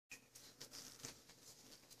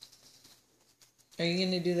Are you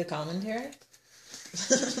going to do the commentary?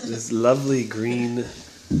 This lovely green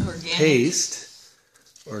paste,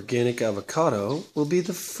 organic avocado, will be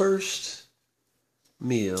the first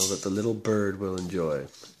meal that the little bird will enjoy.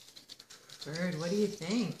 Bird, what do you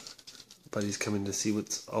think? Buddy's coming to see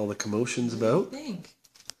what's all the commotion's about. What do you think?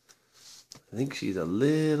 I think she's a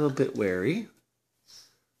little bit wary.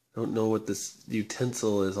 Don't know what this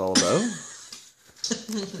utensil is all about.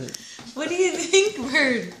 What do you think,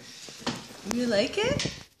 Bird? You like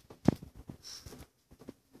it?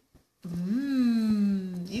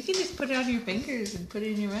 You can just put it on your fingers and put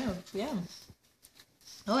it in your mouth. Yeah.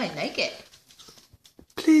 Oh, I like it.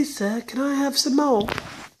 Please, sir, can I have some more?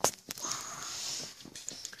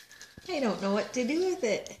 I don't know what to do with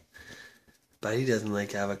it. Buddy doesn't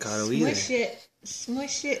like avocado either.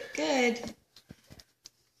 Smush it good.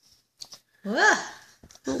 I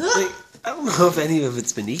don't know if any of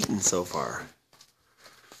it's been eaten so far.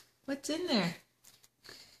 What's in there?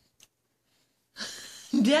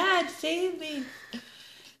 Dad, save me.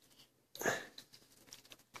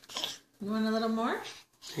 You want a little more?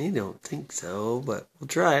 I don't think so, but we'll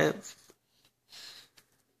try it.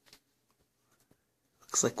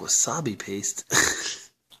 Looks like wasabi paste.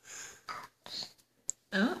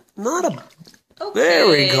 Oh. Not a... Okay, there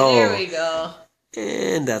we go. There we go.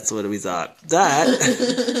 And that's what we thought.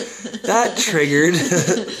 That triggered.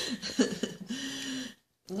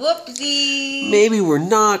 Whoopsie. Maybe we're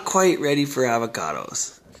not quite ready for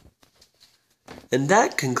avocados. And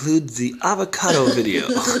that concludes the avocado video.